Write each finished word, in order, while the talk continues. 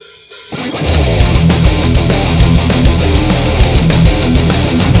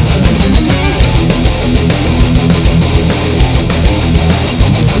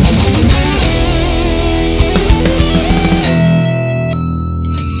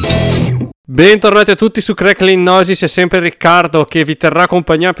Bentornati a tutti su Crackling. È sempre Riccardo che vi terrà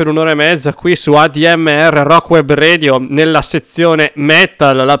compagnia per un'ora e mezza qui su ADMR Rock Web Radio nella sezione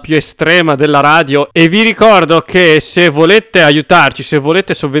metal, la più estrema della radio. E vi ricordo che se volete aiutarci, se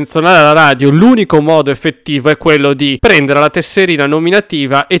volete sovvenzionare la radio, l'unico modo effettivo è quello di prendere la tesserina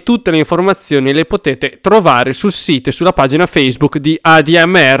nominativa e tutte le informazioni le potete trovare sul sito e sulla pagina Facebook di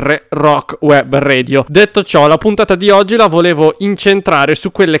ADMR Rock Web Radio. Detto ciò, la puntata di oggi la volevo incentrare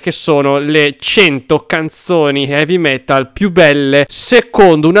su quelle che sono le 100 canzoni heavy metal più belle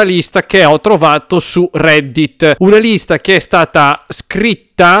secondo una lista che ho trovato su Reddit, una lista che è stata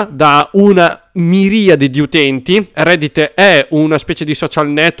scritta da una miriade di utenti. Reddit è una specie di social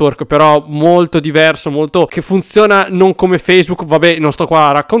network però molto diverso, molto che funziona non come Facebook, vabbè non sto qua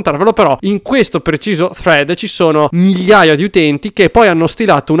a raccontarvelo, però in questo preciso thread ci sono migliaia di utenti che poi hanno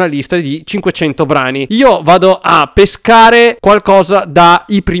stilato una lista di 500 brani. Io vado a pescare qualcosa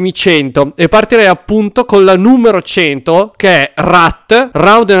dai primi 100 e partirei appunto con la numero 100 che è Rat,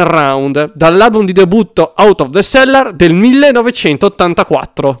 Round and Round, dall'album di debutto Out of the Cellar del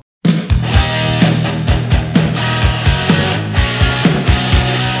 1984.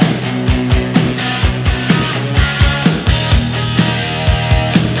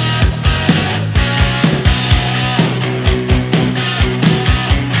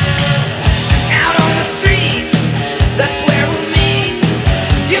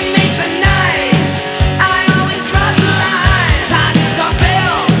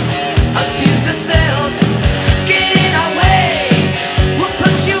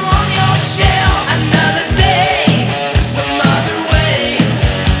 You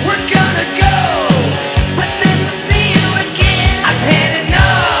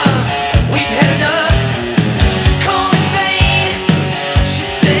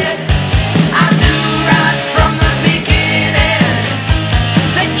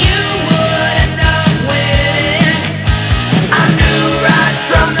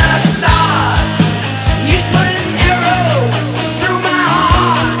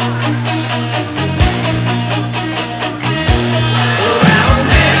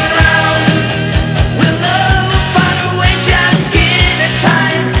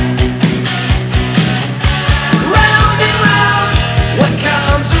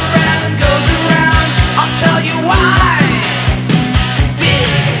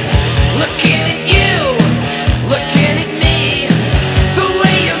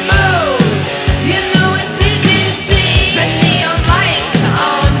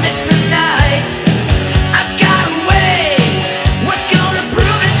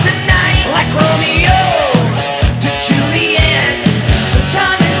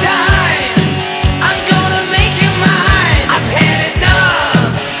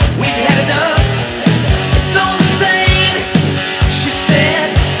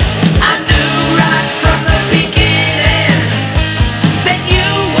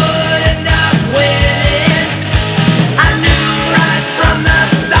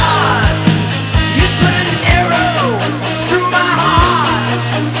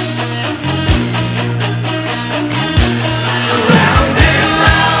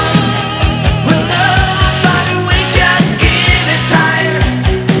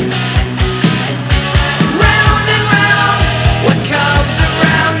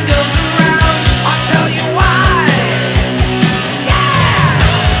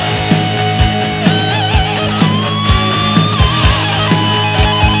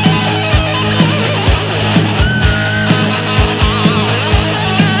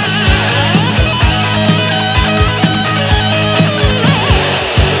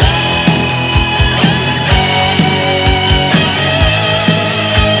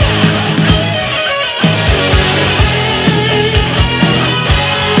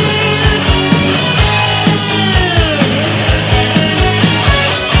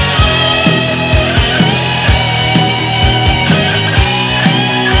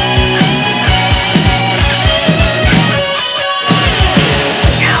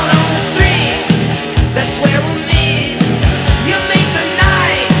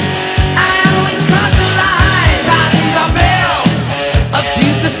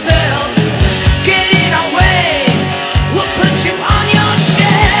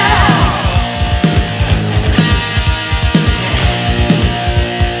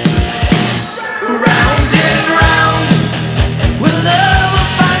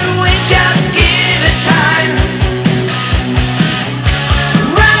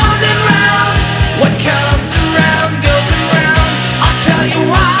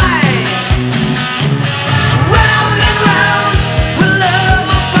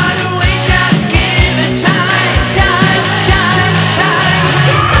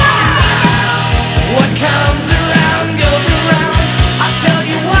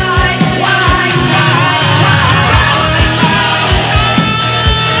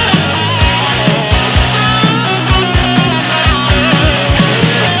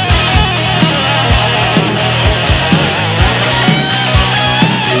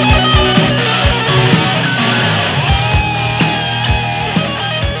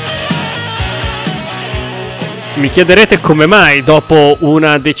Mi chiederete come mai dopo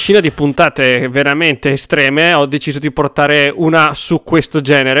una decina di puntate veramente estreme ho deciso di portare una su questo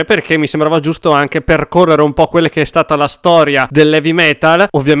genere, perché mi sembrava giusto anche percorrere un po' quella che è stata la storia dell'heavy metal.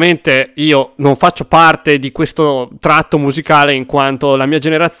 Ovviamente io non faccio parte di questo tratto musicale in quanto la mia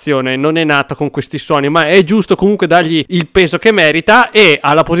generazione non è nata con questi suoni, ma è giusto comunque dargli il peso che merita. E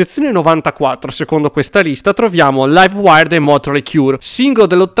alla posizione 94 secondo questa lista troviamo Livewire dei Motley Crue, singolo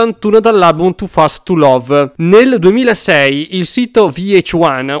dell'81 dall'album Too Fast to Love. Nel 2006 il sito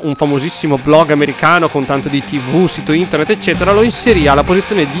VH1, un famosissimo blog americano con tanto di TV, sito internet eccetera, lo inserì alla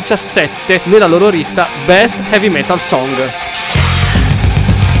posizione 17 nella loro lista Best Heavy Metal Song.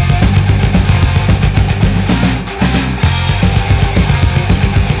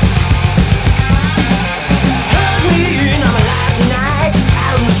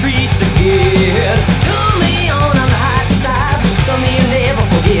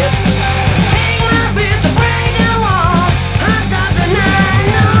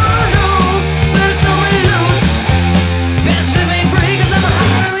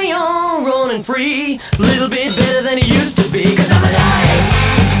 Little bit better than it used to be, 'cause I'm alive.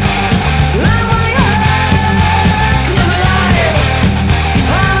 I'm alive. 'Cause I'm alive.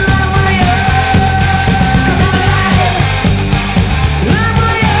 I'm alive. 'Cause I'm alive. I'm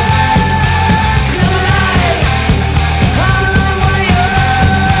alive. 'Cause I'm alive.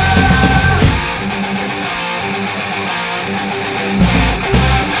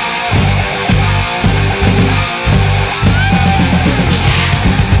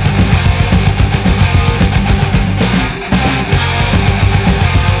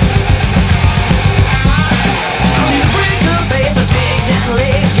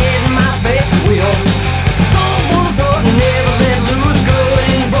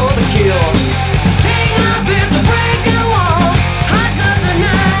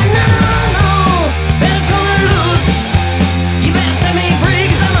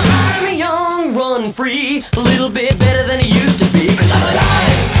 I'm free, a little bit better than it used to be, 'cause I'm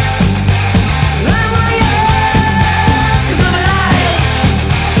alive. I'm alive. 'Cause I'm alive.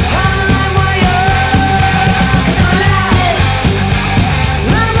 I'm alive. 'Cause I'm alive.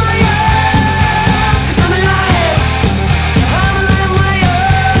 I'm alive. 'Cause I'm alive.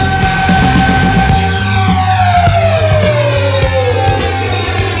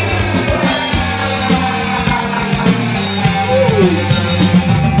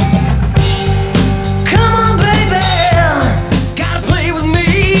 Come on, baby, gotta play with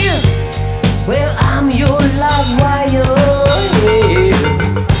me. Well, I'm your live wire.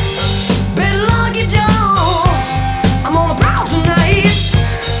 Better lock your doors. I'm on a prowl tonight.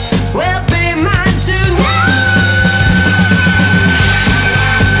 Well, be mine tonight. I'm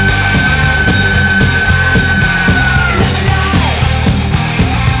alive.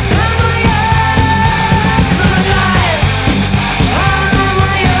 'Cause I'm alive. I'm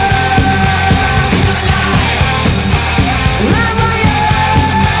alive. 'Cause I'm alive. I'm alive.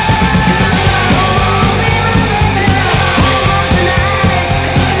 'Cause I'm alive. Oh, baby, baby, hold on tonight.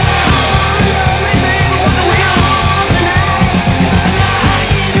 'Cause I'm alive. Come on, love me, baby, what do we want tonight? 'Cause I'm alive. I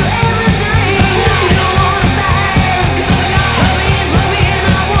give you everything you want inside. 'Cause I'm alive. Put me in,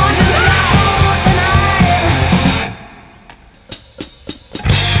 I want tonight. Come on tonight.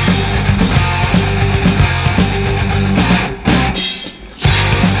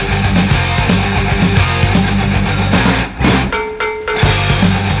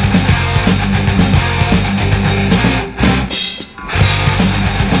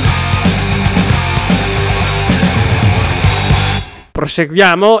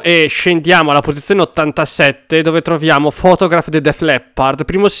 Proseguiamo e scendiamo alla posizione 87 dove troviamo Photograph dei Def Leppard,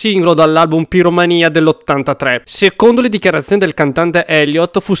 primo singolo dall'album Pyromania dell'83. Secondo le dichiarazioni del cantante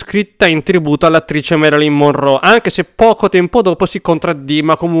Elliott fu scritta in tributo all'attrice Marilyn Monroe, anche se poco tempo dopo si contraddì,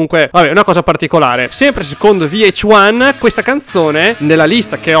 ma comunque vabbè, è una cosa particolare. Sempre secondo VH1 questa canzone nella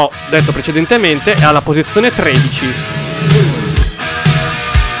lista che ho detto precedentemente è alla posizione 13.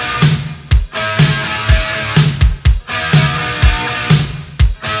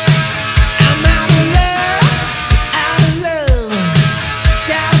 I'm out of love.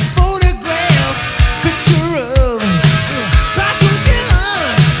 Got a photograph, picture of Russian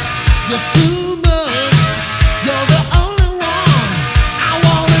killer. You're too much. You're the only one I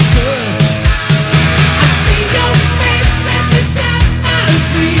wanna touch. I see your face every time I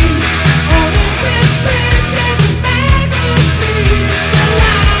dream. On a web page and a magazine.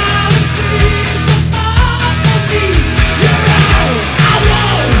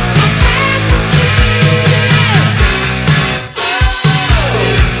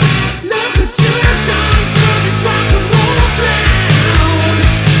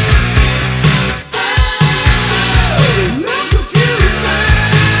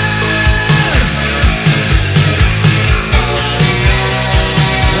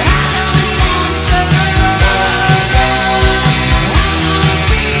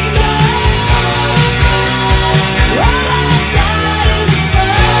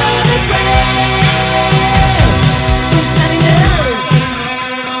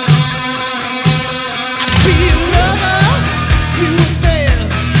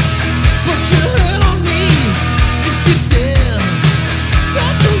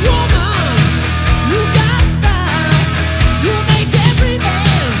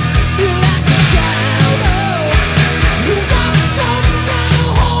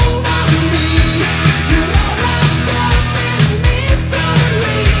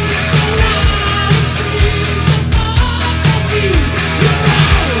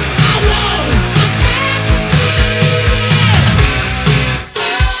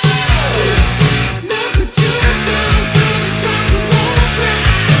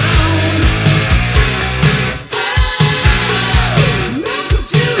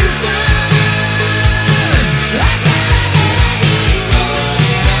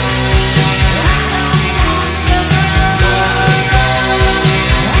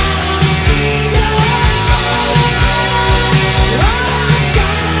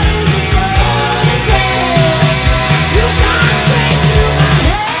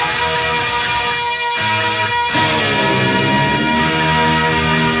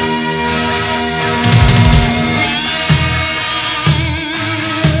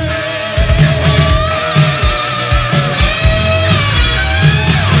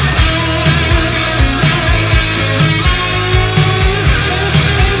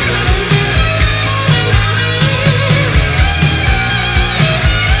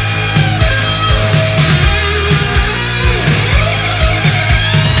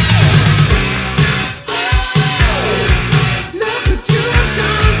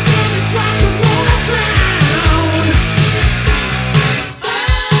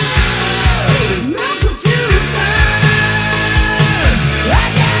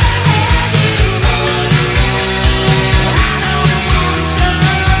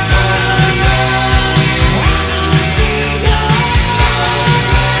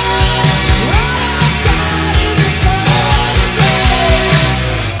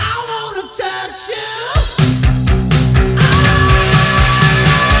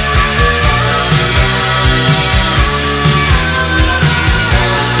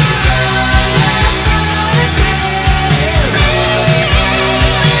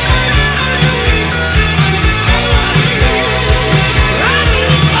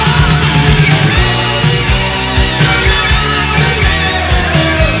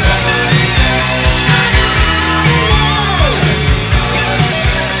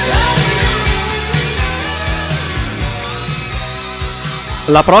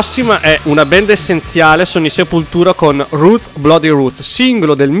 La prossima è una band essenziale, sono i Sepultura con Roots Bloody Roots,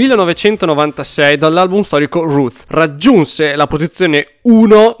 singolo del 1996 dall'album storico Roots. Raggiunse la posizione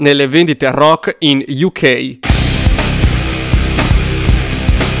 1 nelle vendite rock in UK.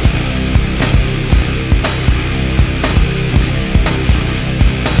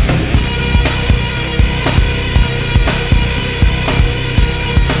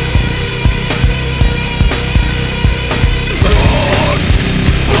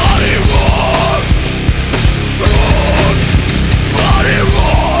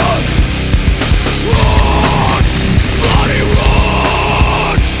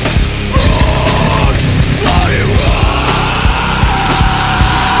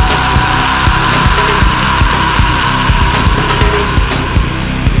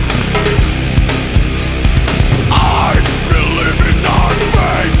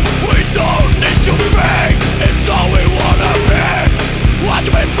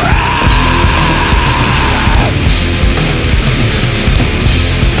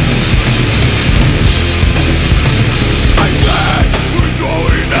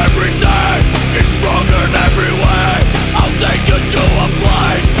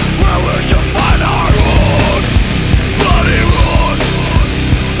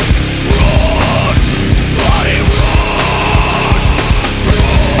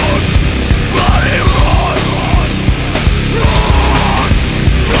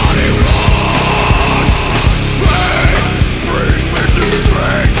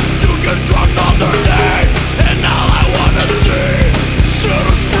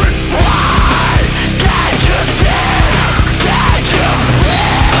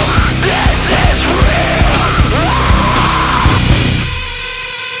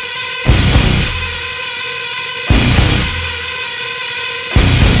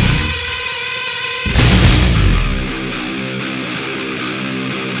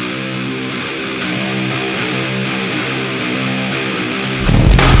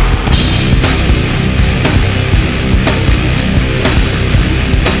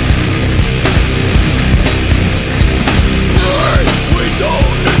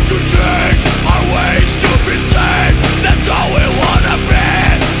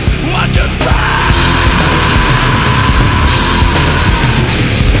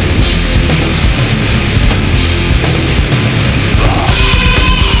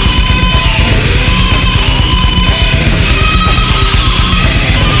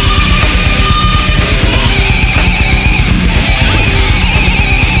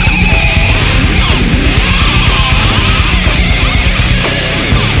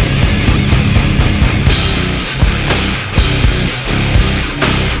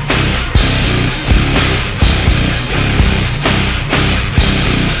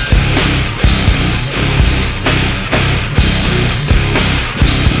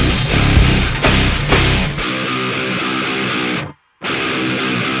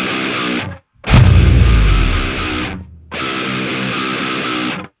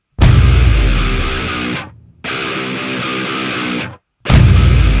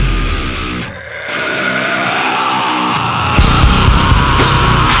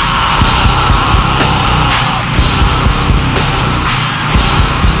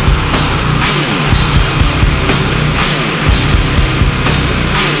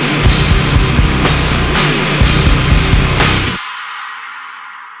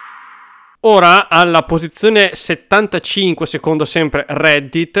 Ora, alla posizione 75, secondo sempre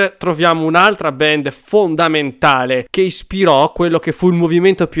Reddit, troviamo un'altra band fondamentale che ispirò quello che fu il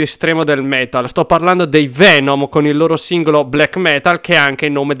movimento più estremo del metal. Sto parlando dei Venom con il loro singolo Black Metal, che è anche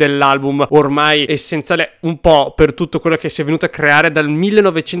il nome dell'album ormai essenziale un po' per tutto quello che si è venuto a creare dal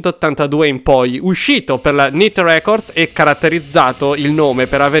 1982 in poi, uscito per la Neat Records e caratterizzato il nome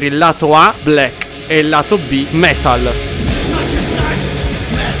per avere il lato A Black e il lato B Metal.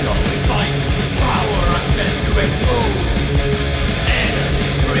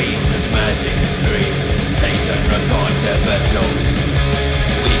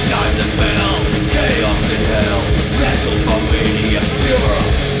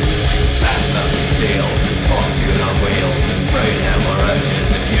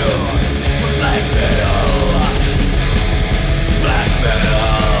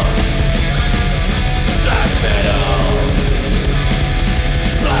 Black metal.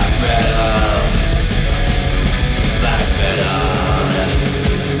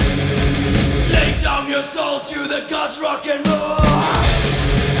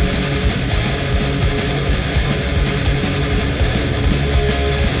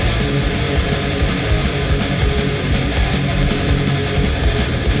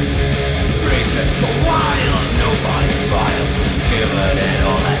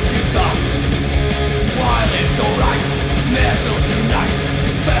 so right, metal tonight,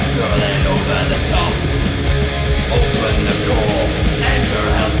 faster than over the top. Open the core, enter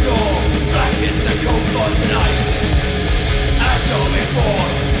hell's door. Black is the code for tonight. Atomic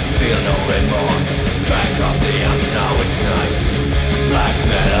force, feel no remorse. Crank up the amps, now it's night. Black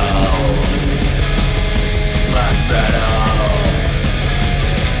metal, black metal,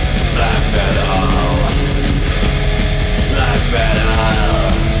 black metal, black metal,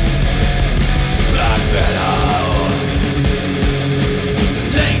 black metal.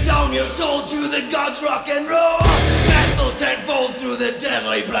 Lay down your soul to the gods, rock and roll. Metal tenfold through the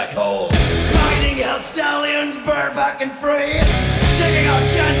deadly black hole. Riding hell stallions, burn back and free. Taking our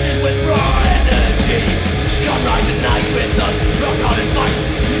chances with raw energy. Come ride the night with us, rock out and fight.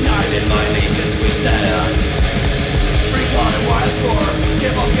 United my legions we stand. Free blood and wild force,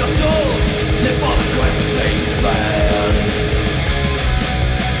 give up your souls. Live for the quest, Satan's band.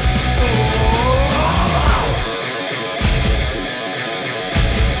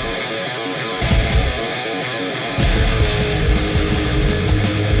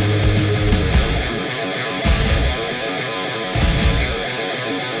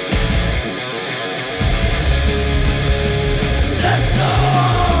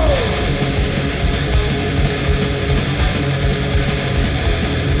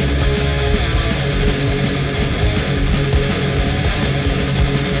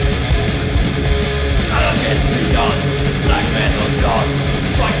 Black metal gods,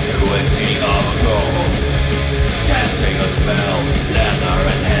 fight to a team of gold. Casting a spell, leather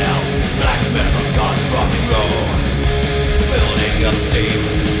and hell. Black metal gods, rock and roll. Building up steam,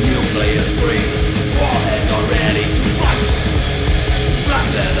 nuclear screams. Warheads are ready to fight. Black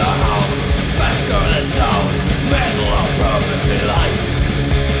leather hounds, faster than sound. Metal of purpose in life.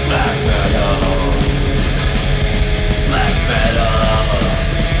 Black metal, black metal,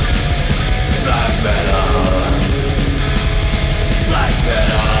 black metal. Black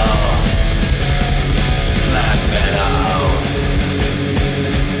metal, black metal.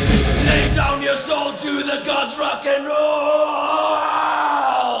 Lay down your soul to the gods, rock and roll.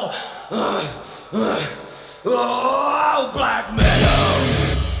 Oh, black metal.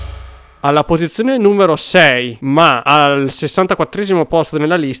 Alla posizione numero 6, ma al 64esimo posto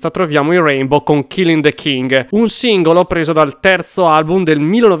nella lista, troviamo i Rainbow con Killing the King, un singolo preso dal terzo album del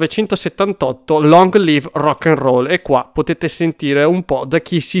 1978, Long Live Rock and Roll, e qua potete sentire un po' da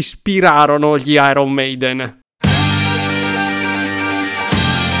chi si ispirarono gli Iron Maiden.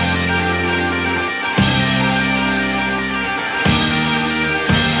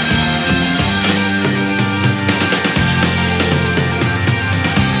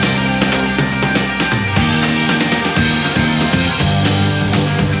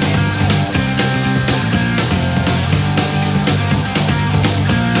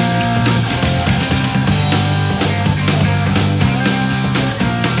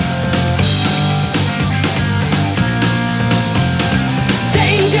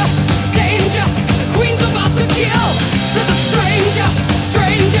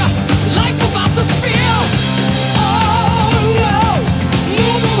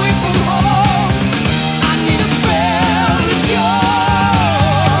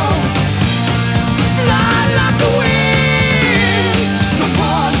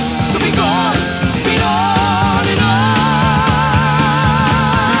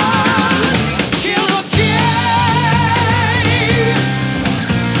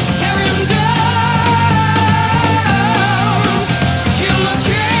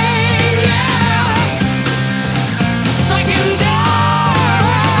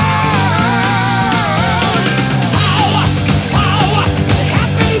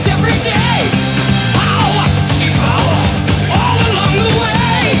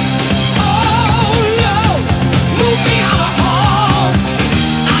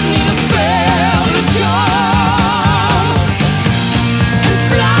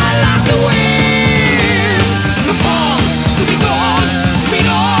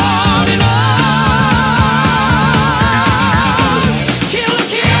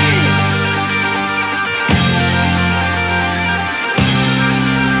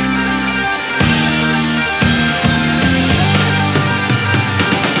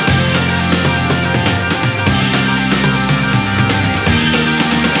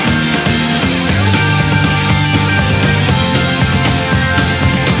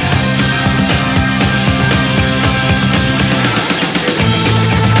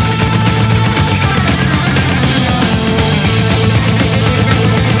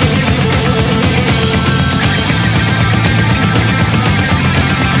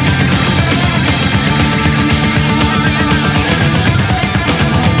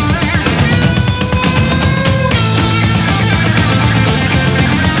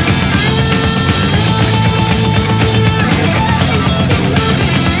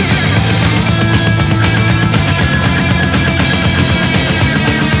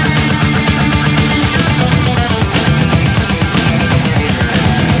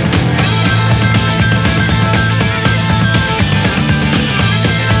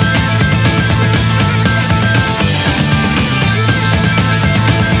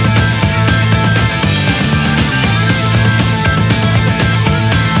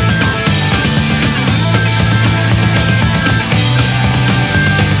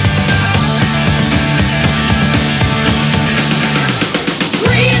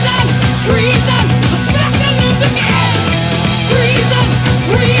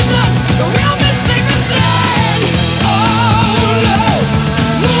 reason the real missing is dead. Oh no,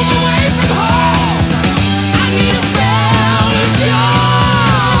 move away from home. I need a spell to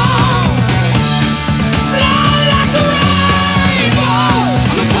jump. Fly like the rainbow.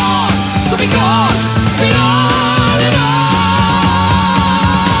 I'm a pawn, so be gone. Speed on and on.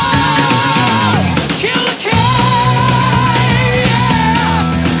 Kill the king, yeah.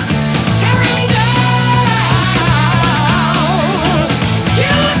 Tear him down.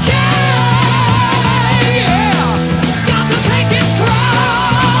 Kill the king, yeah. Got to take his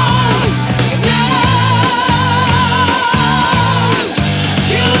crown down.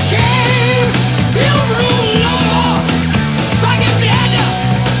 Kill the king, he'll rule no more. Strike him dead,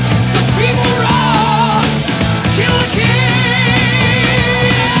 the people roar. Kill the king,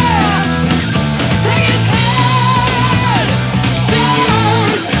 yeah. Take his head down,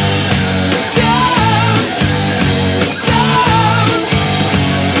 down, down,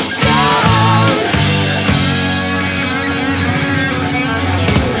 down.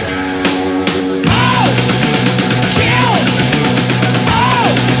 Oh, kill. Oh,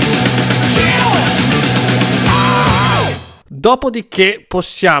 kill. Oh. Dopodiché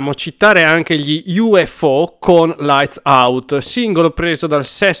possiamo citare anche gli UFO con Lights Out, singolo preso dal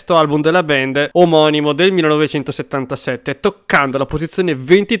sesto album della band omonimo del 1977, toccando la posizione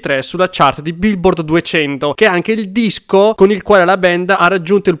 23 sulla chart di Billboard 200, che è anche il disco con il quale la band ha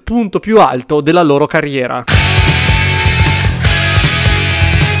raggiunto il punto più alto della loro carriera.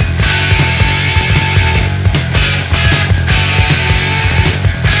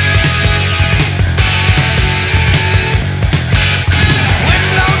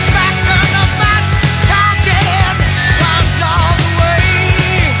 Windows back on the mat, charging, runs all the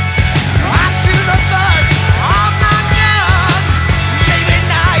way. Right to the third, all not done. Maybe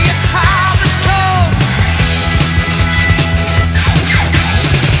now your time has come.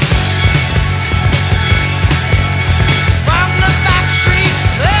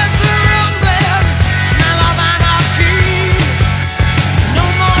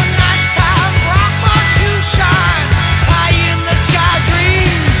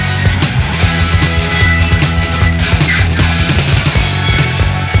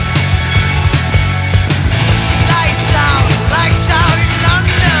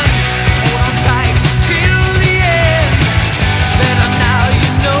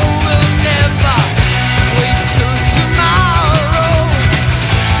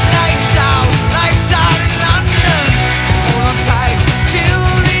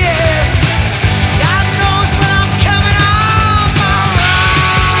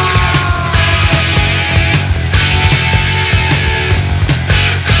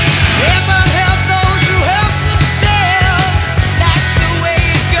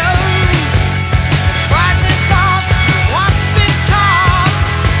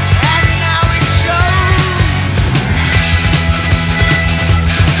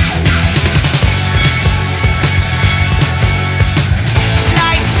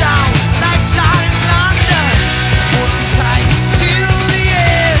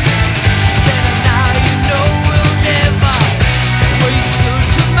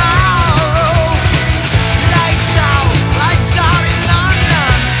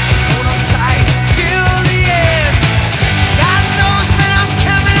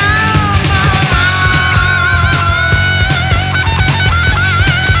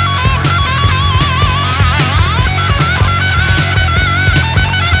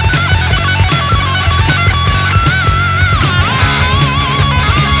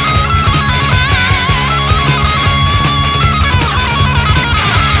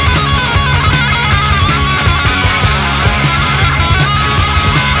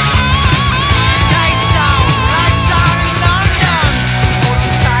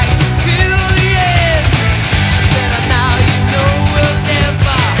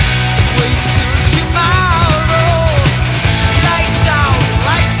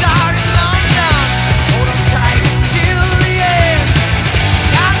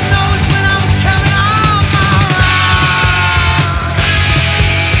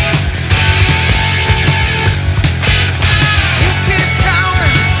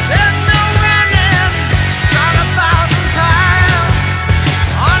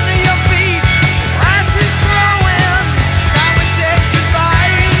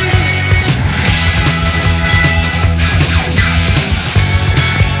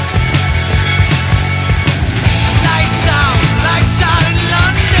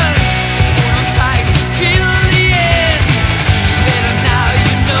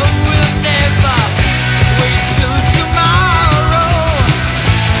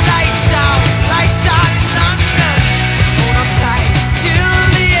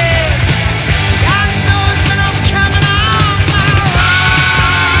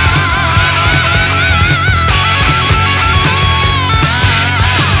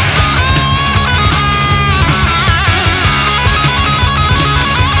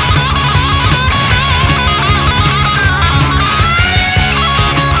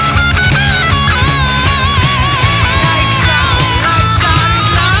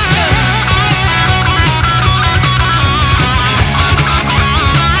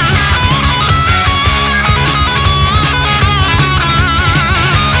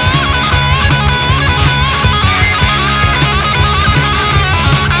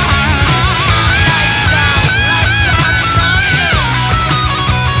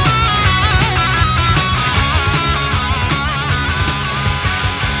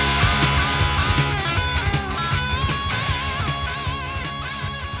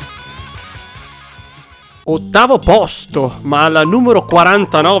 Ottavo posto, ma al numero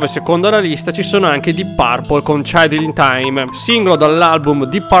 49 secondo la lista ci sono anche Deep Purple con Child in Time, singolo dall'album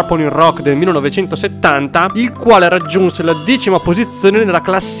Deep Purple in Rock del 1970, il quale raggiunse la 10ª posizione nella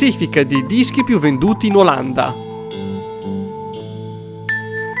classifica dei dischi più venduti in Olanda.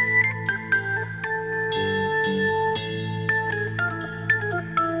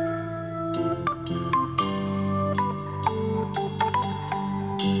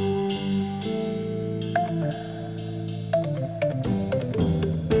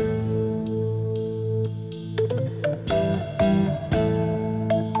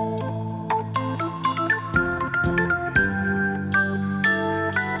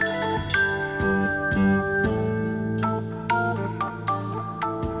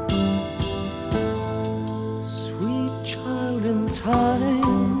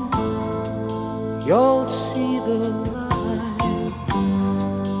 You'll see the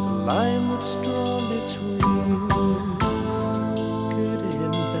line that's drawn between good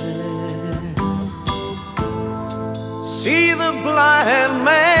and bad. See the blind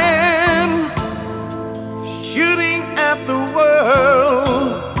man shooting at the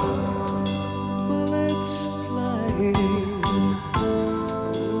world, bullets flying,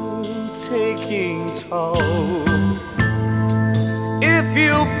 taking toll. If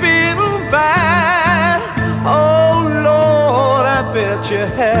you feel bad, oh Lord, I bet you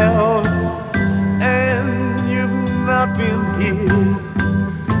have, and you've not been hit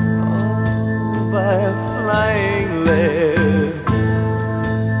by a flying lead.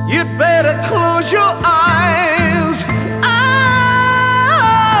 You'd better close your eyes.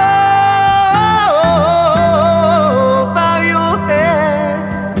 Oh, bow your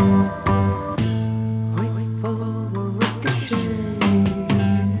head. Wait for the ricochet.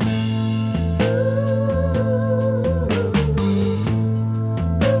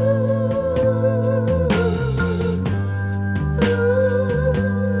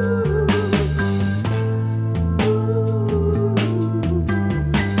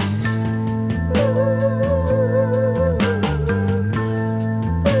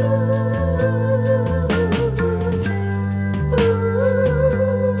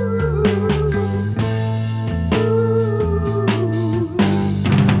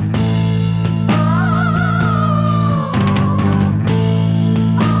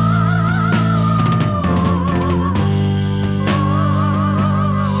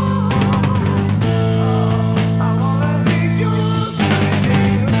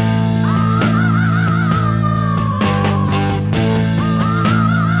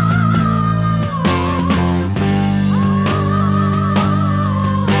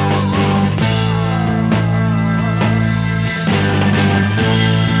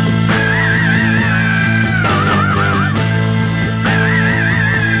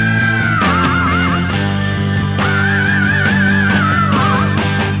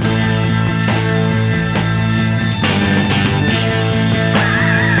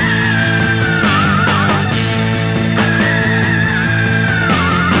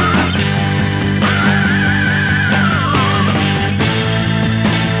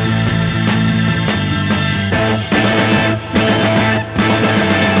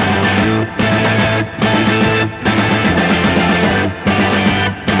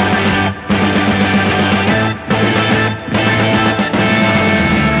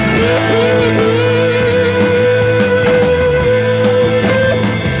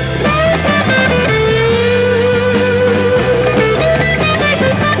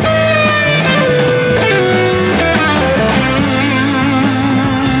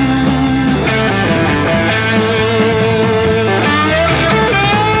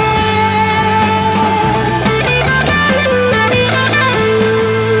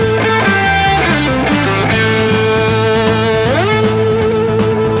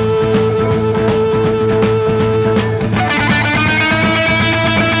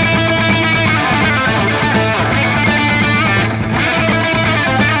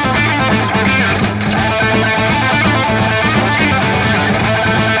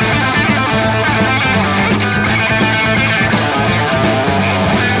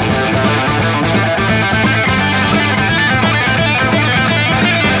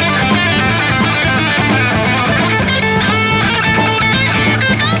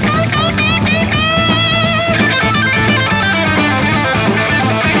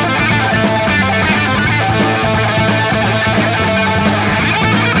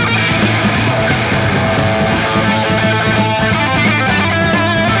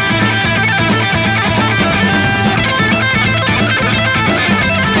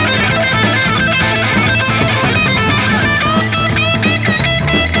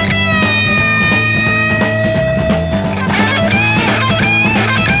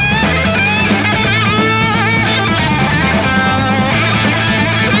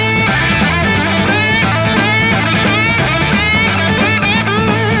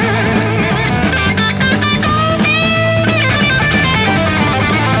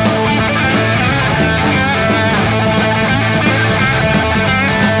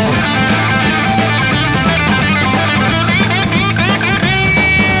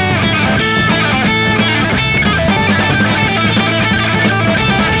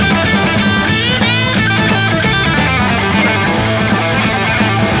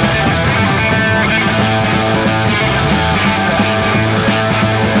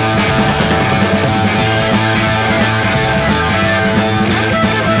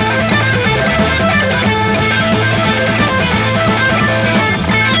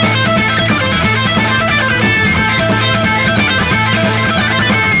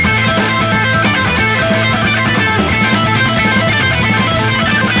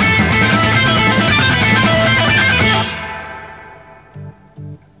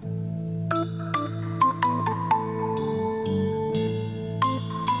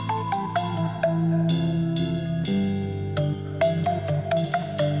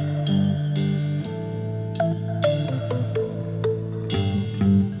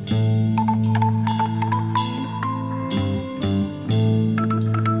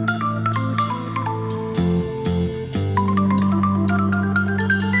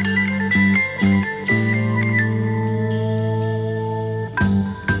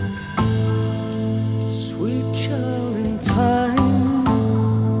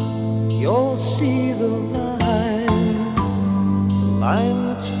 see the line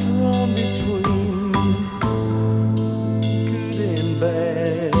that's drawn between good and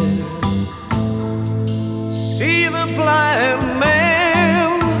bad. See the blind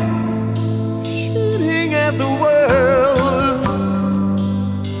man shooting at the world,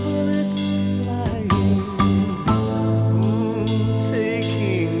 but it's flying,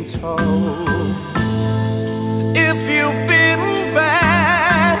 taking toll. If you've been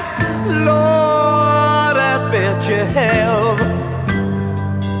bad, Lord, I bet you have,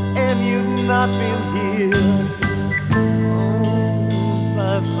 and you've not been here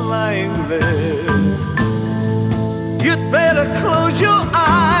by flying there. You'd better close your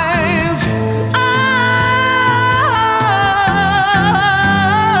eyes.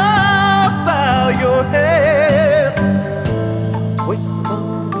 Bow your head. Wait for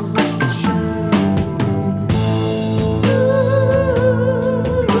the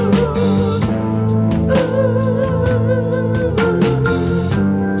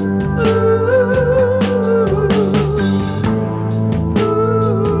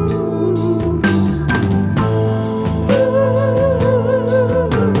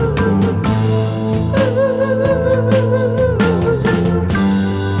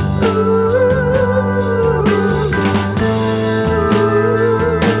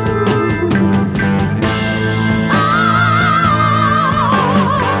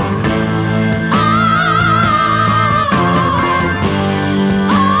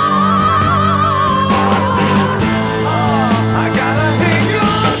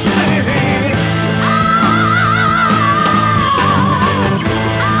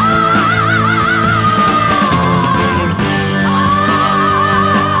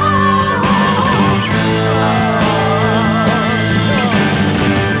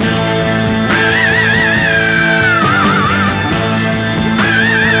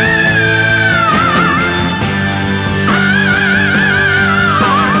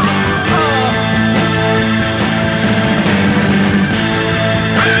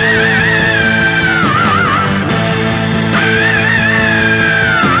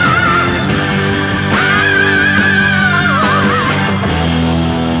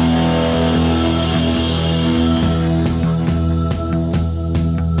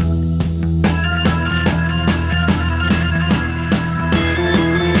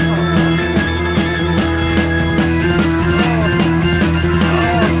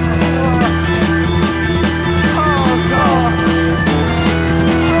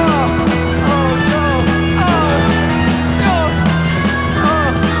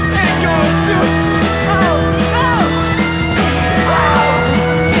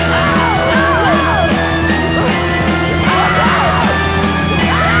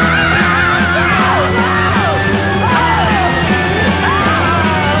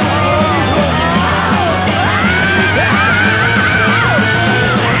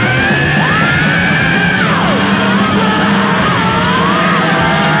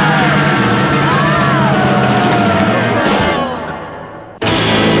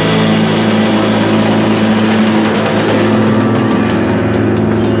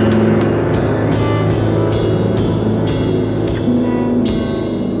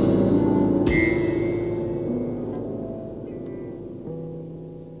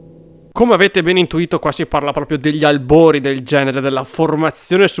Come avete ben intuito, qua si parla proprio degli albori del genere, della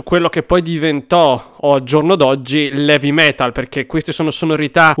formazione su quello che poi diventò, al giorno d'oggi, l'heavy metal, perché queste sono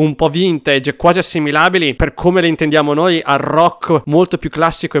sonorità un po' vintage, quasi assimilabili, per come le intendiamo noi, al rock molto più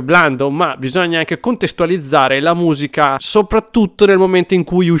classico e blando, ma bisogna anche contestualizzare la musica, soprattutto nel momento in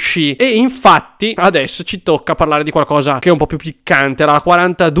cui uscì. E infatti, adesso ci tocca parlare di qualcosa che è un po' più piccante. La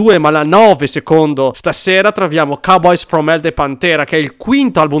 42, ma la 9 secondo. Stasera troviamo Cowboys from Hell de Pantera, che è il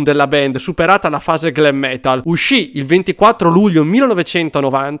quinto album della band, superata la fase glam metal. Uscì il 24 luglio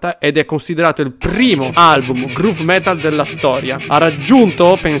 1990 ed è considerato il primo album groove metal della storia. Ha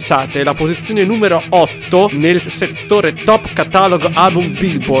raggiunto, pensate, la posizione numero 8 nel settore Top Catalog Album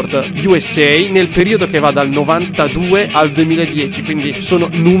Billboard USA nel periodo che va dal 92 al 2010, quindi sono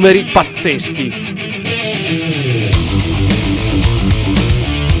numeri pazzeschi.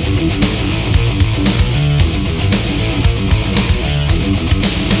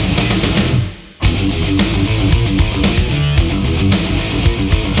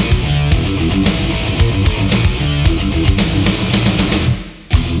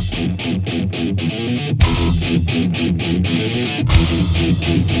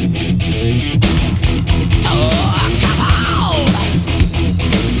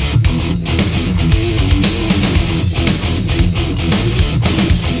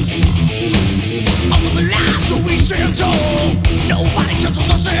 Nobody touches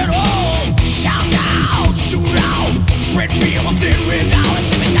us at all. Shout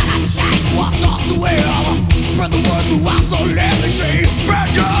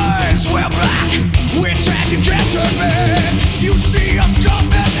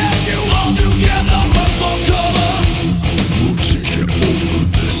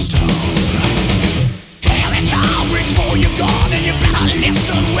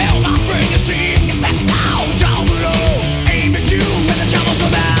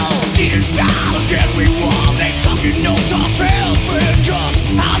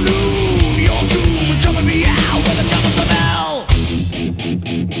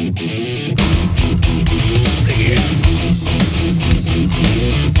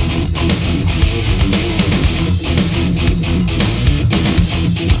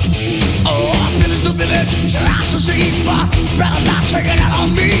taking out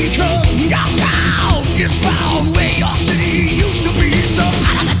on me, 'cause God's town is found where your city used to be. So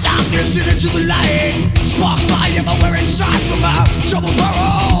out of the darkness and into the light, sparks fly everywhere inside from my double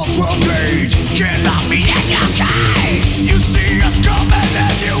barrel 12 gauge. Can't lock me in your cage. You see us coming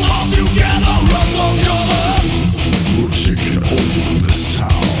and you all together run for cover. We're taking over this town.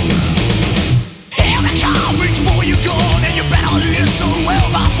 Here it comes, reach for your gun and you better listen well,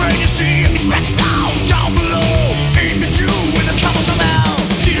 my friend. You see it's best down below. Aim at you with a couple of out.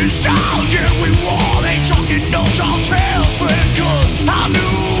 See this town, yeah, we war. Ain't talking no tall tales, friend, 'cause I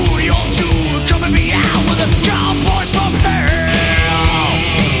knew you're two coming me out with the cowboys from hell.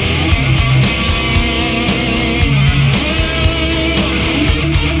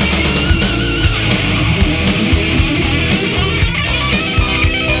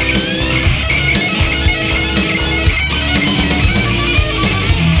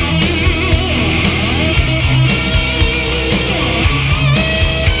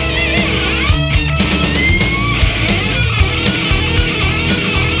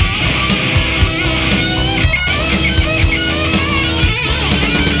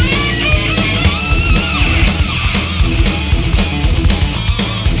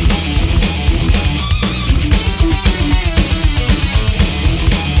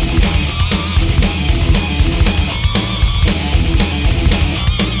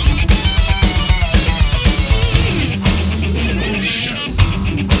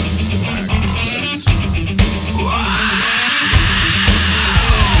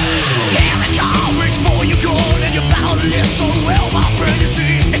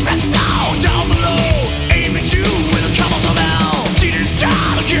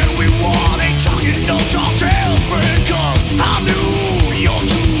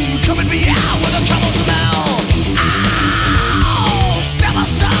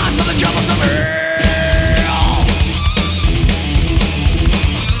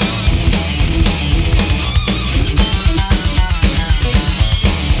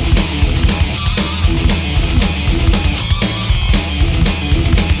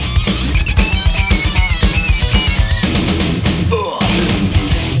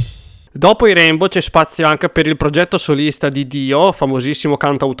 Dopo i Rainbow c'è spazio anche per il progetto solista di Dio, famosissimo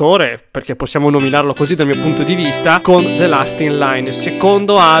cantautore, perché possiamo nominarlo così dal mio punto di vista, con The Last in Line,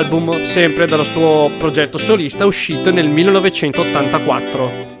 secondo album sempre dal suo progetto solista uscito nel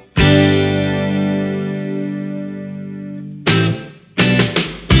 1984.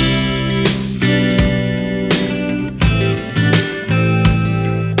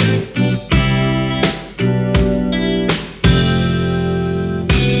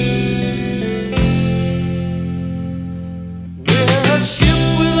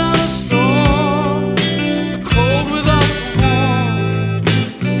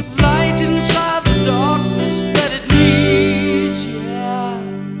 Light inside the darkness that it needs, yeah.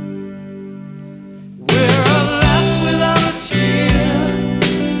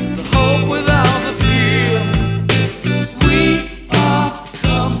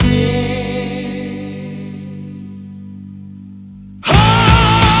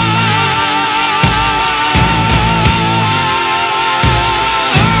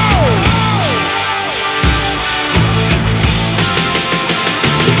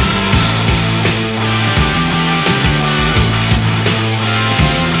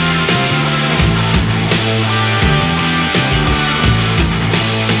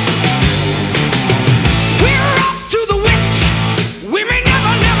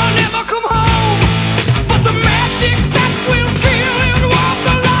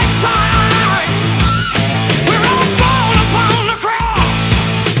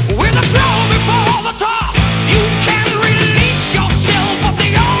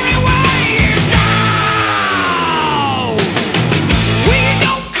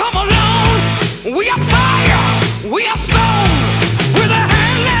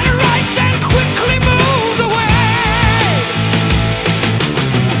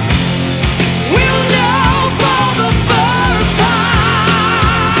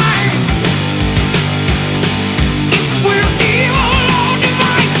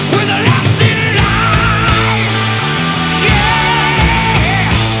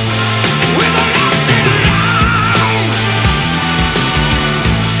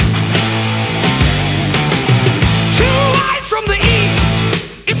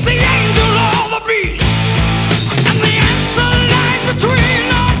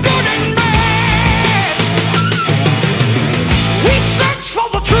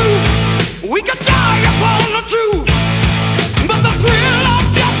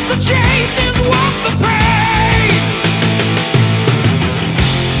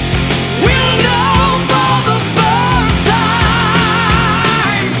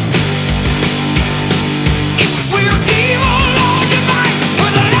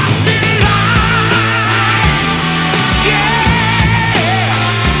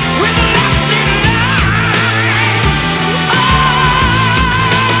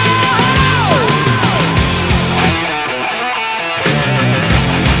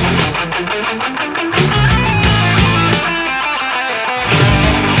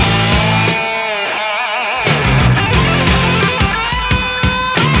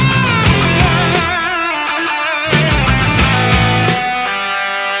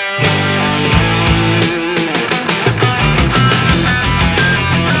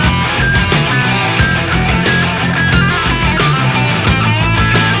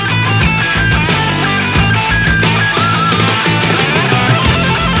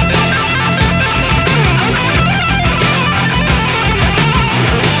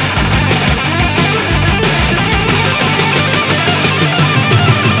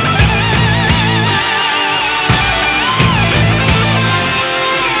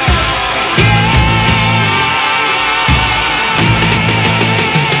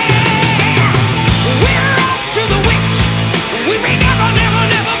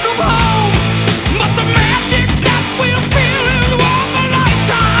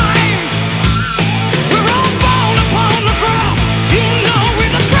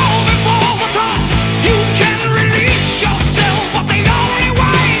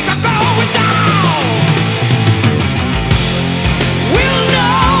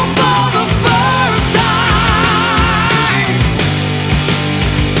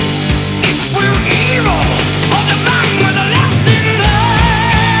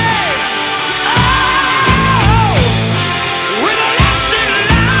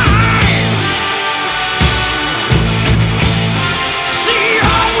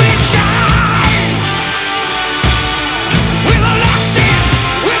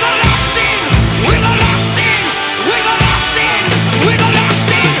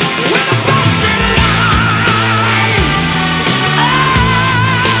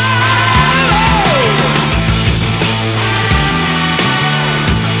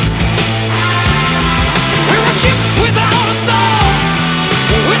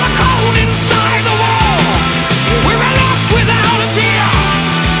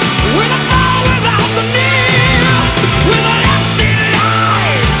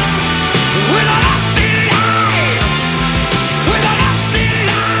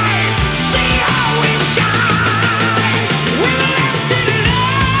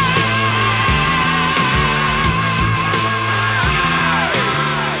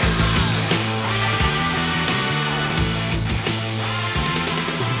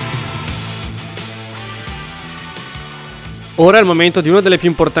 Ora è il momento di una delle più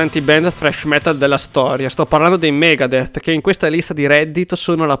importanti band thrash metal della storia. Sto parlando dei Megadeth, che in questa lista di Reddit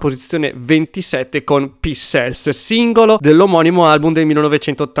sono alla posizione 27 con Peace Cells, singolo dell'omonimo album del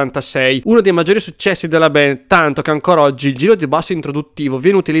 1986, uno dei maggiori successi della band, tanto che ancora oggi il giro di basso introduttivo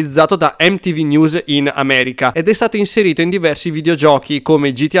viene utilizzato da MTV News in America ed è stato inserito in diversi videogiochi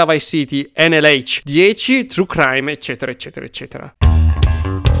come GTA Vice City, NLH 10, True Crime, eccetera eccetera eccetera.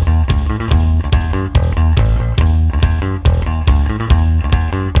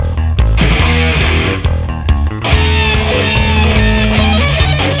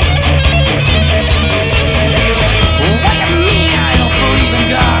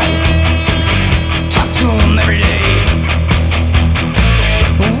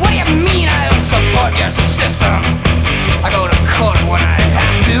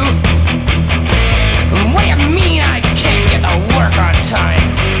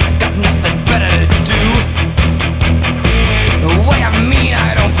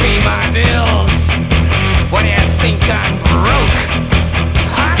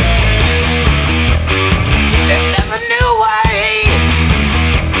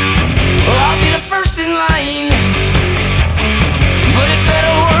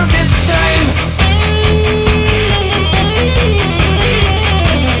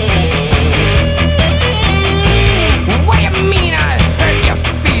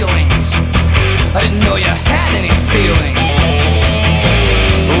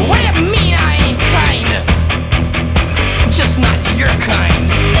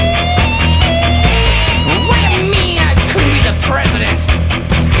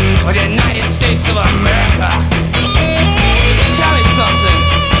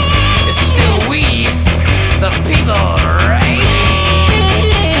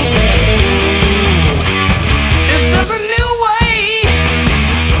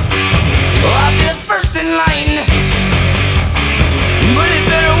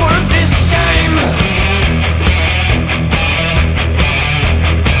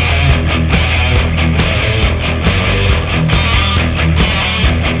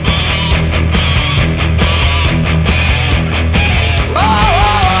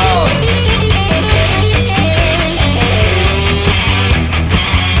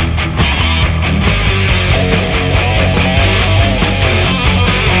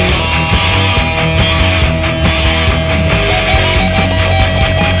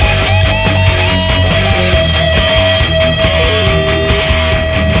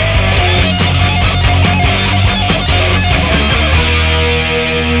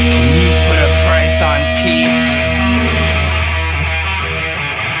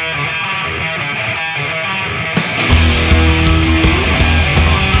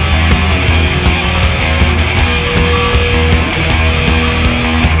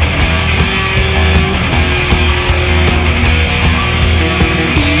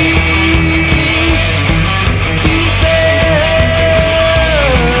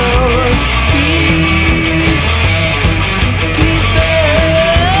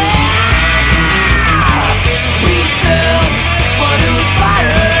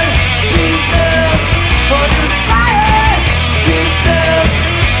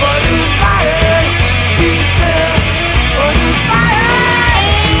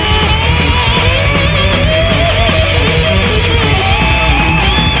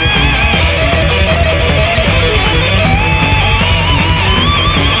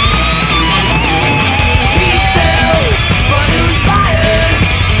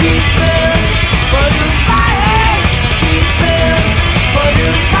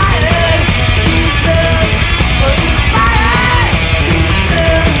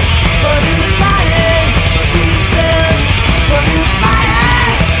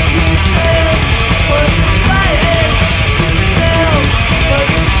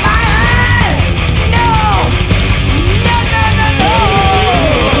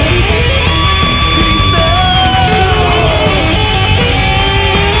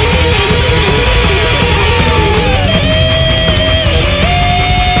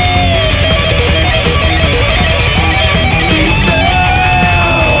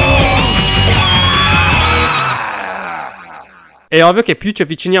 È ovvio che più ci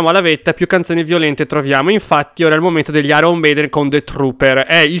avviciniamo alla vetta, più canzoni violente troviamo. Infatti ora è il momento degli Iron Maiden con The Trooper.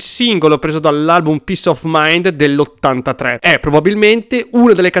 È il singolo preso dall'album Peace of Mind dell'83. È probabilmente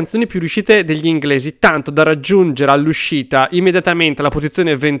una delle canzoni più riuscite degli inglesi, tanto da raggiungere all'uscita immediatamente la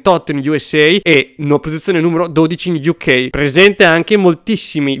posizione 28 in USA e la posizione numero 12 in UK. Presente anche in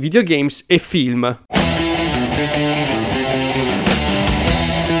moltissimi videogames e film.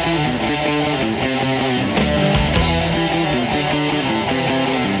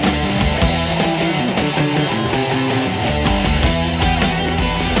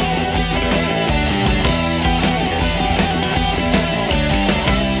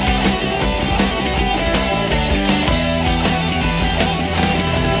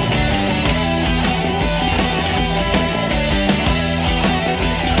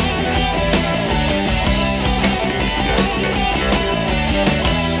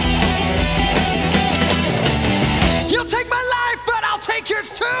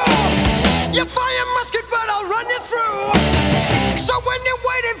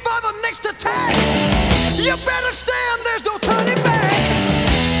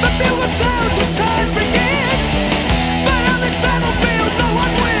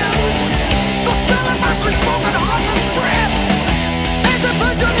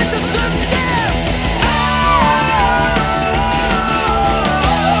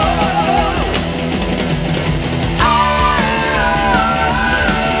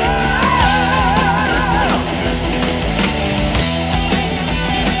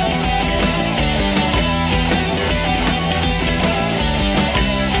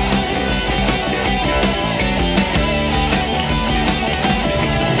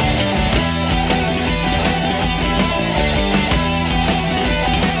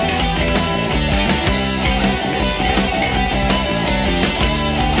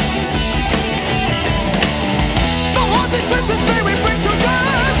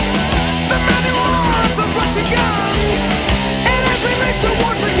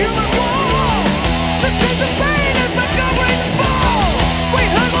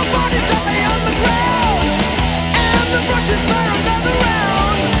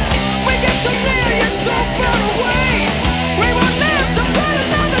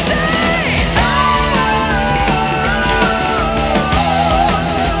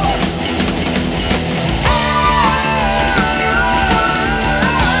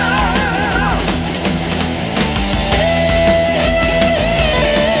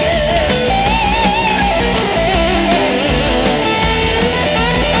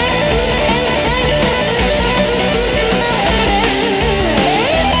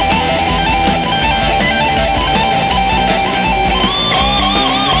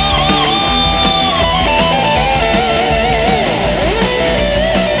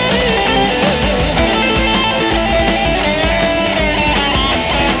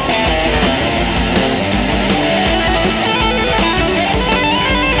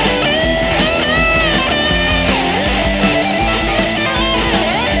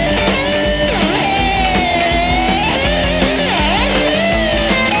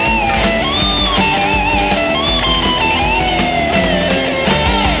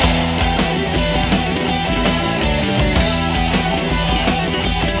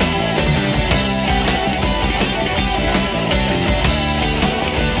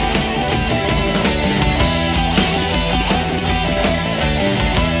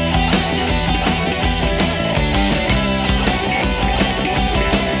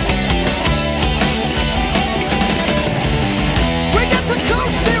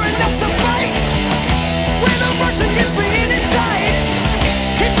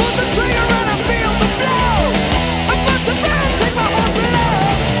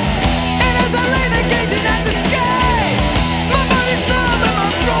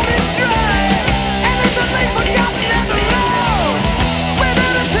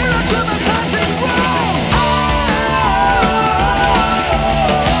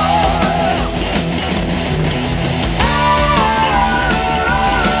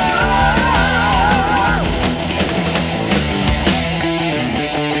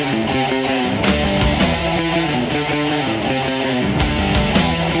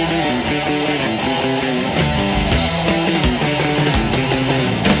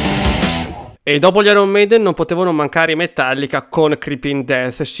 E dopo gli Iron Maiden non potevano mancare i Metallica con Creeping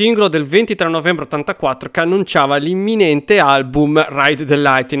Death, singolo del 23 novembre 84 che annunciava l'imminente album Ride the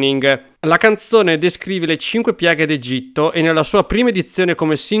Lightning. La canzone descrive le 5 piaghe d'Egitto e nella sua prima edizione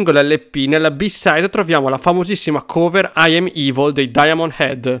come singolo LP nella B-side troviamo la famosissima cover I Am Evil dei Diamond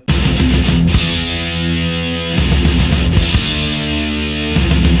Head.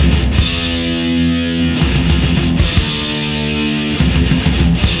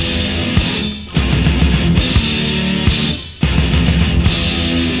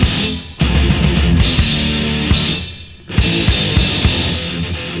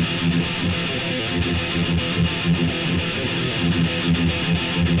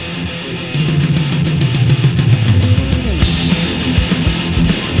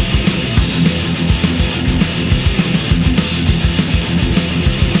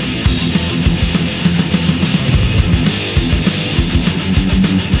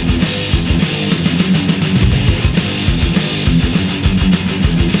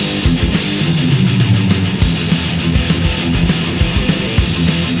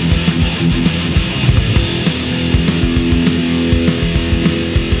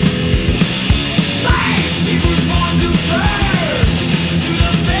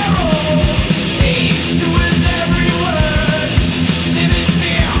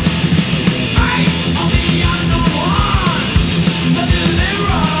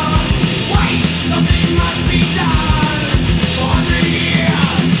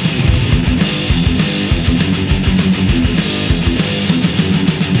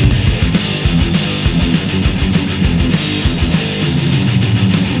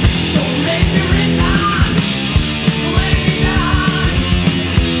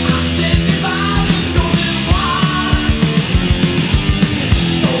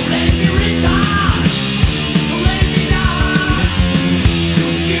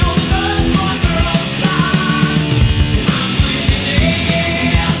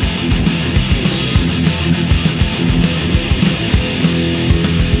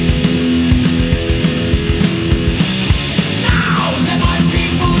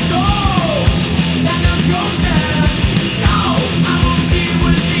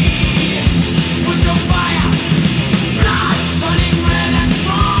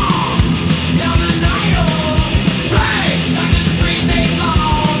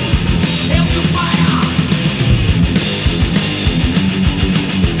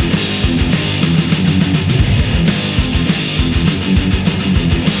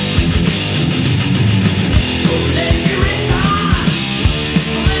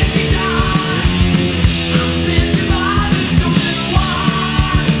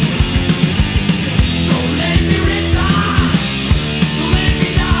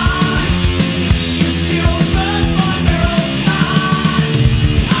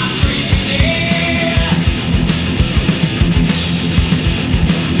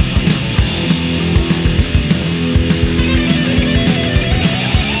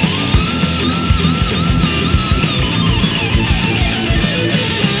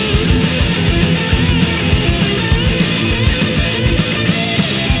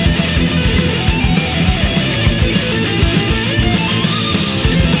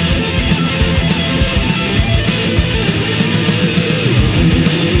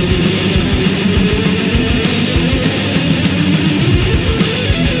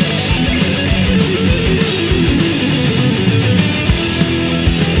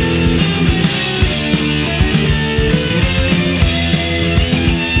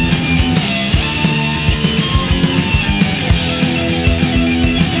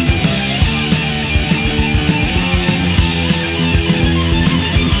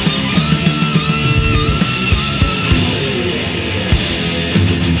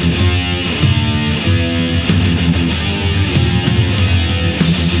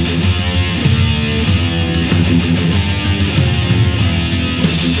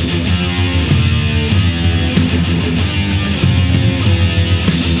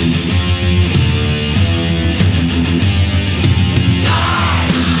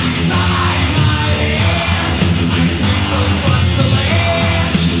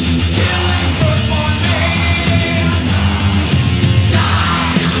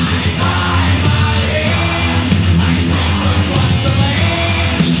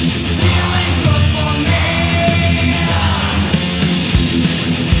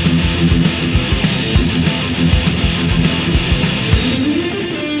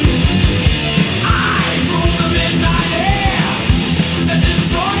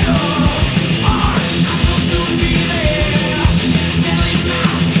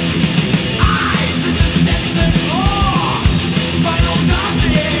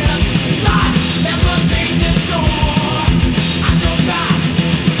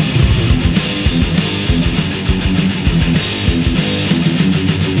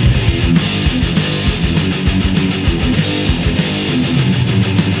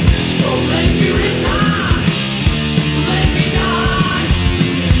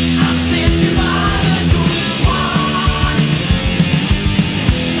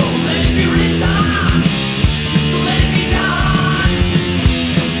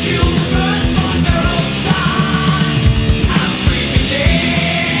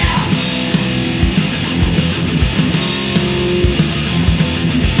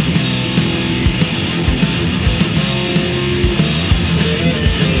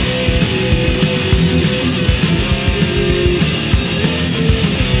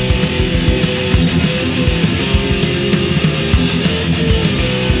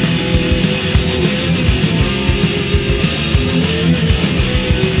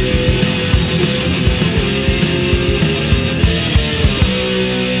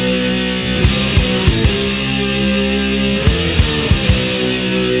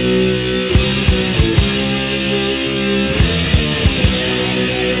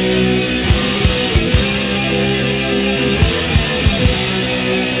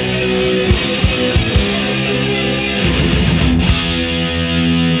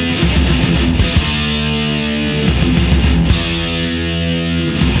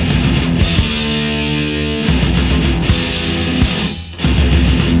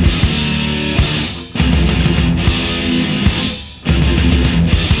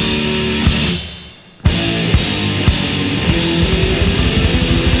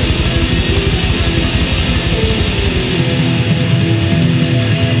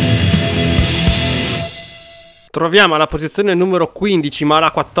 Troviamo alla posizione numero 15, ma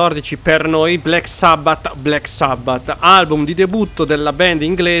alla 14 per noi, Black Sabbath, album di debutto della band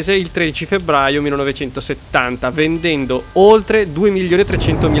inglese il 13 febbraio 1970, vendendo oltre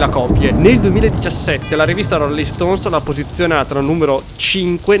 2.300.000 copie. Nel 2017 la rivista Rolling Stones l'ha posizionata al numero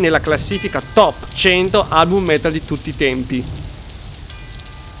 5 nella classifica Top 100 album metal di tutti i tempi.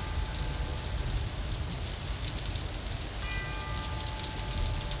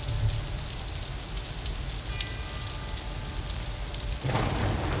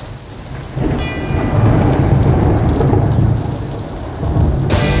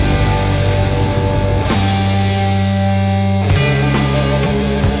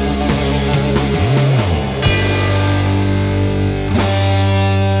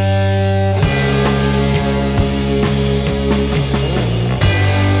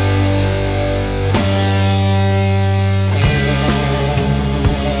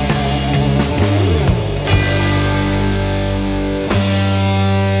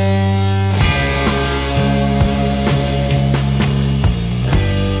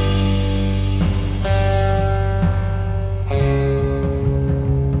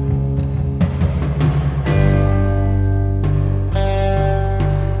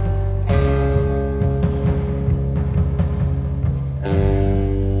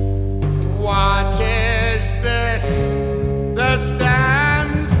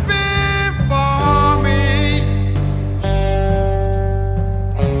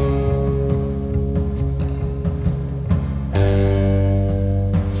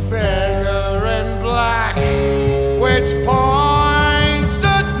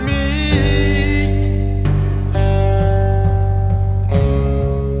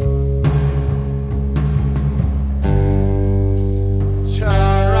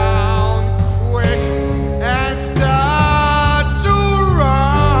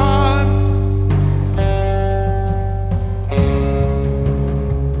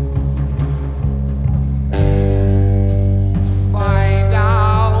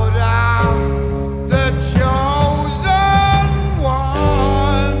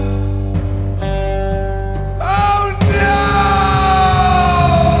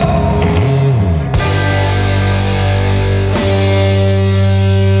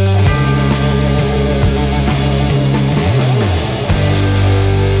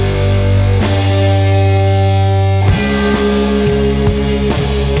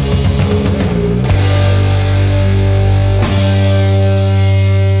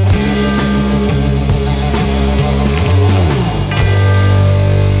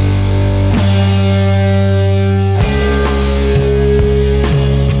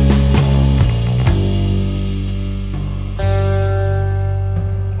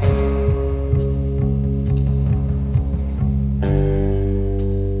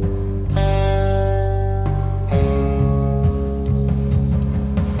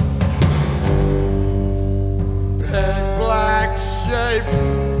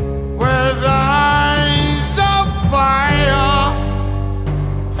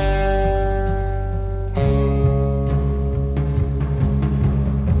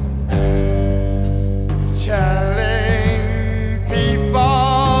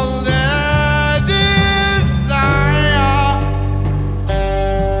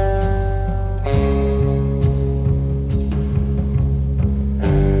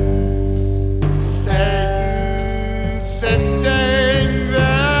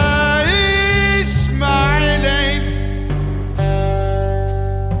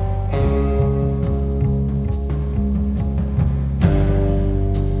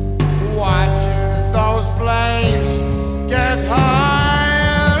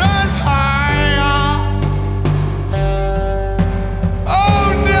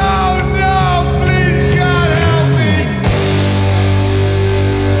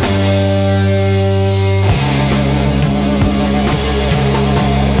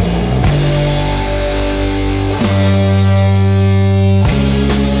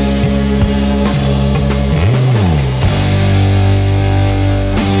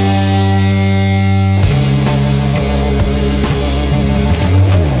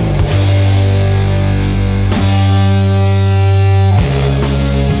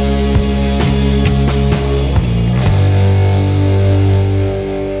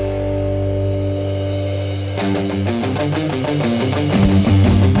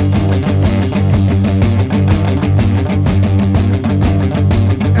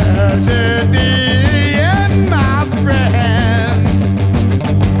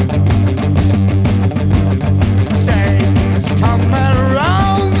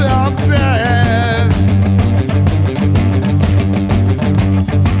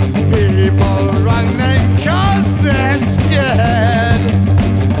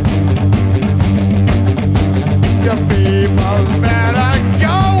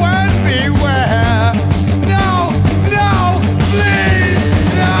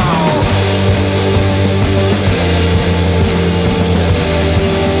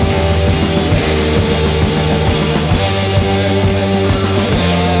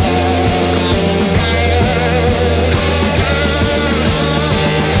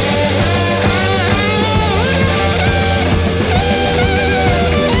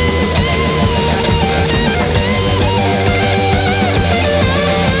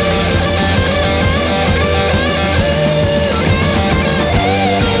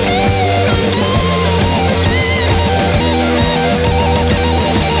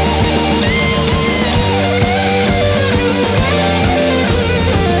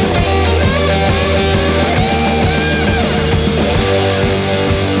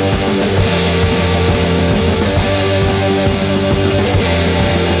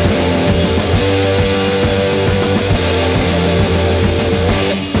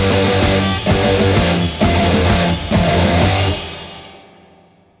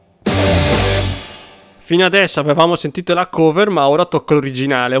 Fino adesso avevamo sentito la cover, ma ora tocca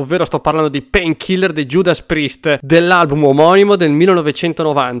l'originale, ovvero sto parlando di Painkiller dei Judas Priest, dell'album omonimo del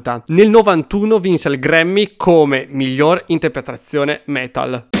 1990. Nel 91 vinse il Grammy come miglior interpretazione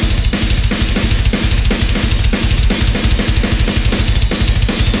metal.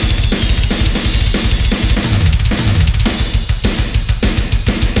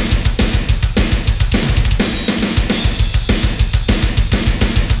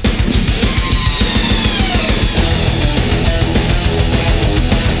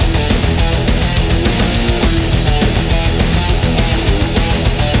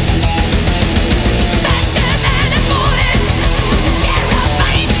 Faster than a bullet,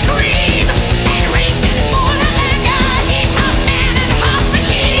 terrifying scream, and reached the full of anger. He's half man and half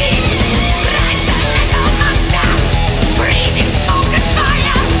machine. Like the metal monster, breathing smoke and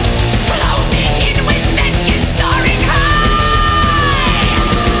fire, closing in with vengeance soaring high.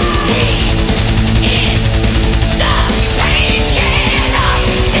 He is the painkiller.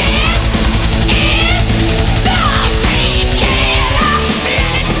 This is the painkiller.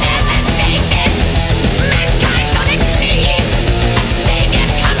 Planets devastated, mankind's on its knees. A savior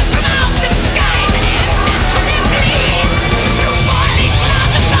comes from out the skies and answers to their pleas. Through boiling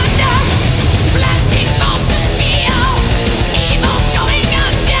clouds of thunder, blasting bolts of steel, evil's going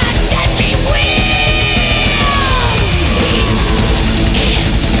under deadly wheels. He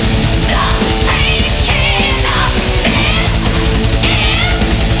is the painkiller. This is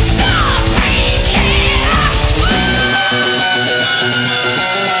the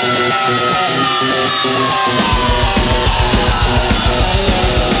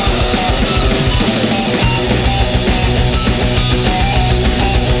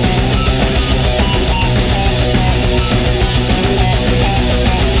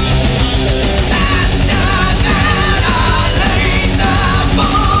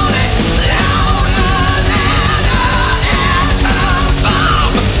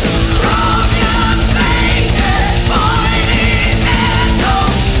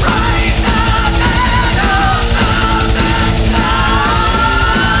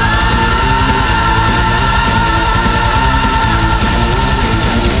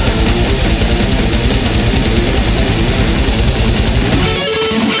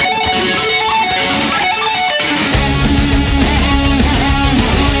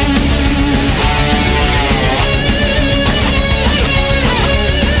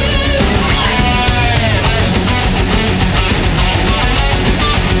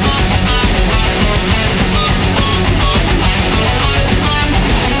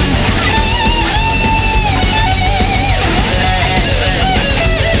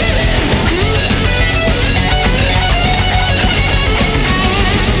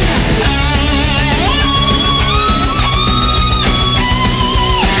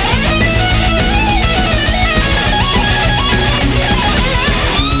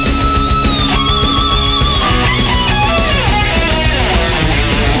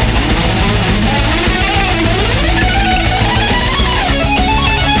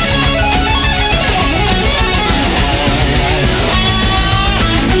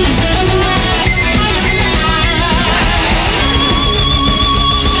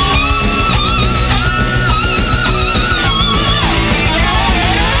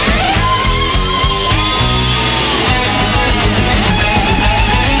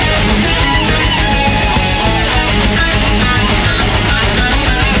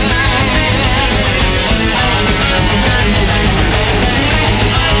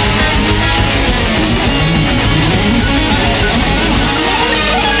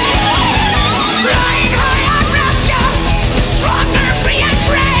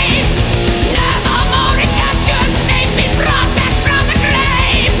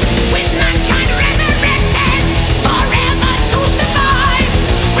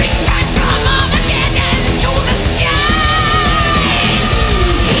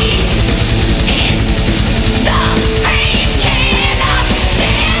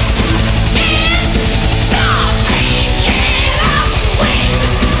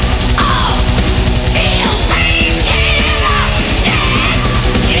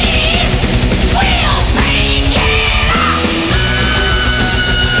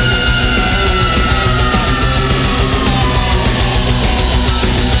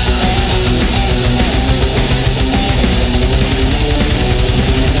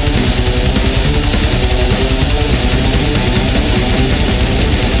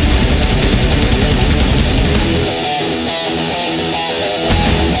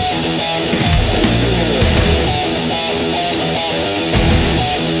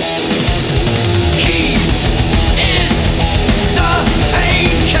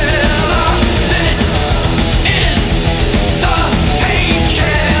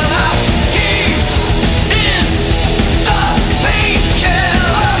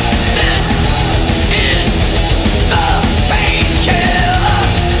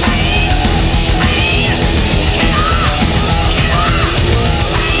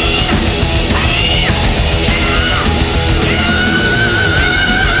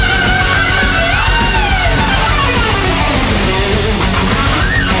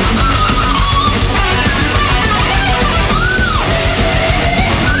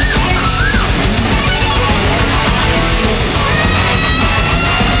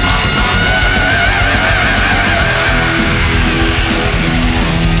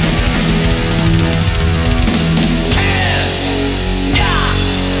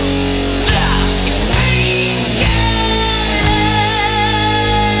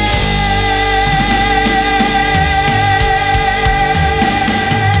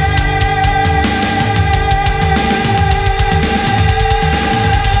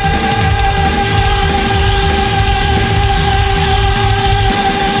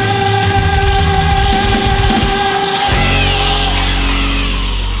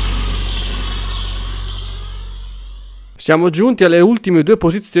Siamo giunti alle ultime due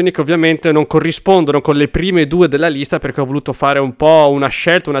posizioni che ovviamente non corrispondono con le prime due della lista, perché ho voluto fare un po' una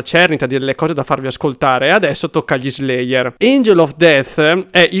scelta, una cernita di delle cose da farvi ascoltare, e adesso tocca agli Slayer. Angel of Death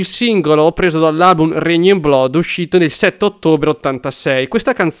è il singolo preso dall'album Reign in Blood, uscito il 7 ottobre 86.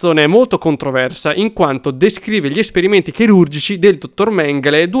 Questa canzone è molto controversa in quanto descrive gli esperimenti chirurgici del dottor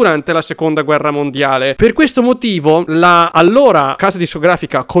Mengele durante la seconda guerra mondiale. Per questo motivo la allora casa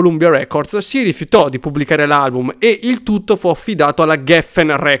discografica Columbia Records si rifiutò di pubblicare l'album e il tutto fu affidato alla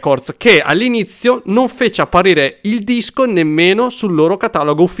Geffen Records, che all'inizio non fece apparire il disco nemmeno sul loro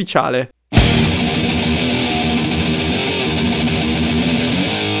catalogo ufficiale.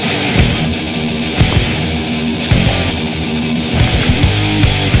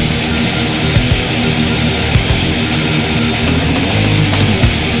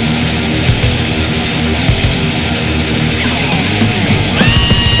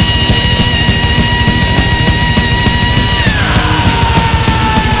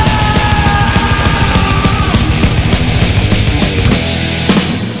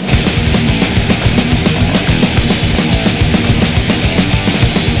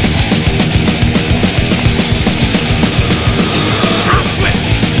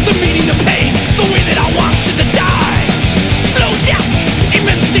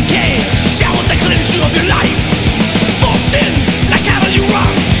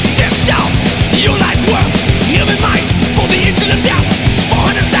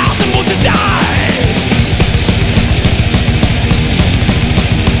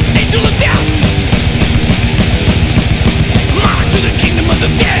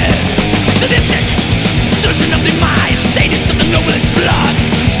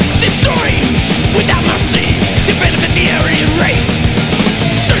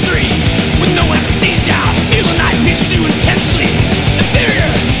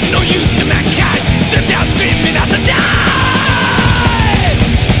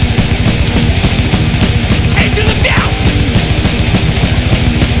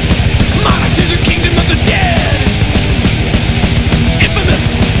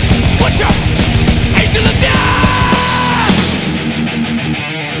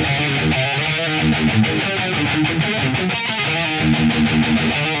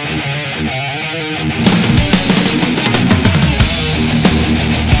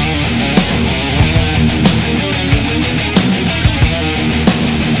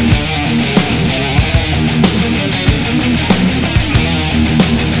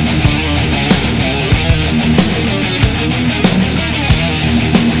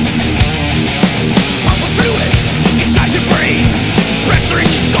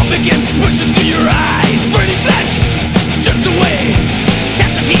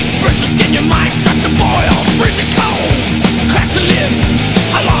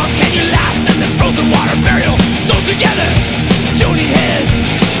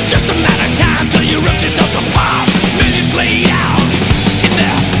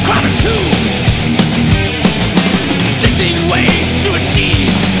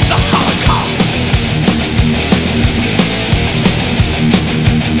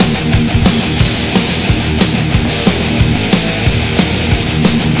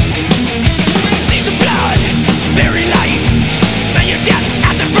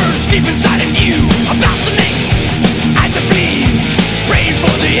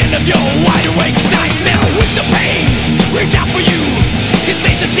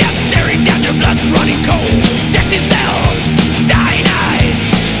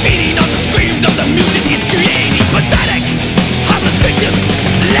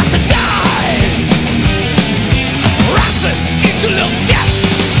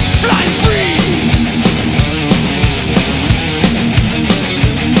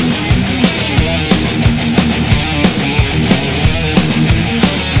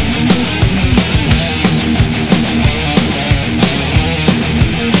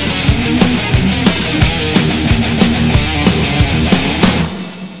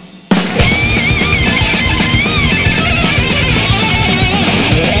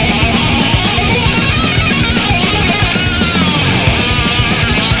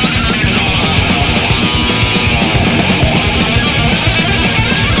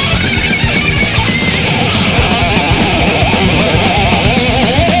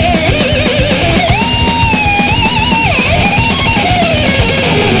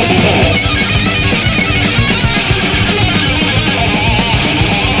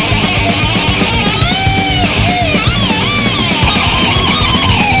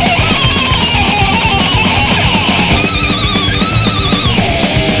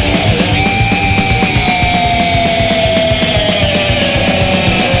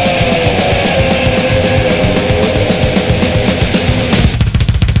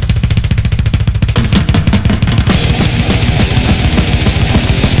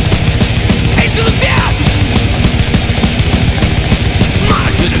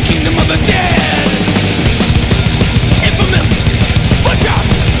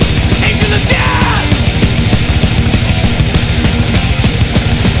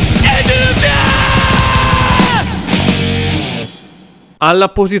 alla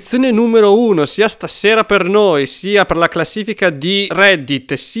posizione numero 1, sia stasera per noi, sia per la classifica di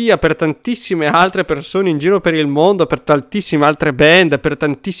Reddit, sia per tantissime altre persone in giro per il mondo, per tantissime altre band, per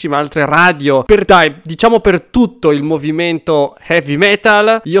tantissime altre radio, diciamo per tutto il movimento heavy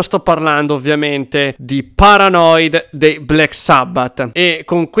metal. Io sto parlando ovviamente di Paranoid dei Black Sabbath, e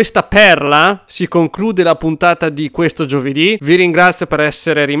con questa perla si conclude la puntata di questo giovedì. Vi ringrazio per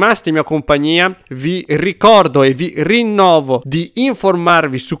essere rimasti in mia compagnia, vi ricordo e vi rinnovo di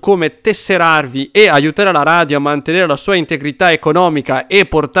informarvi su come tesserarvi e aiutare la radio a mantenere la sua integrità economica e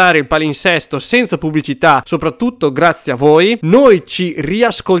portare il palinsesto senza pubblicità, soprattutto grazie a voi. Noi ci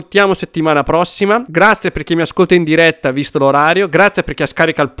riascoltiamo settimana prossima. Grazie per chi mi ascolta in diretta visto l'orario, grazie per chi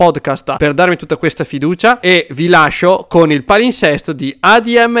scarica il podcast per darmi tutta questa fiducia, e vi lascio con il palinsesto di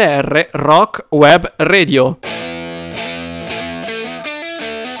ADMR Rock Web Radio.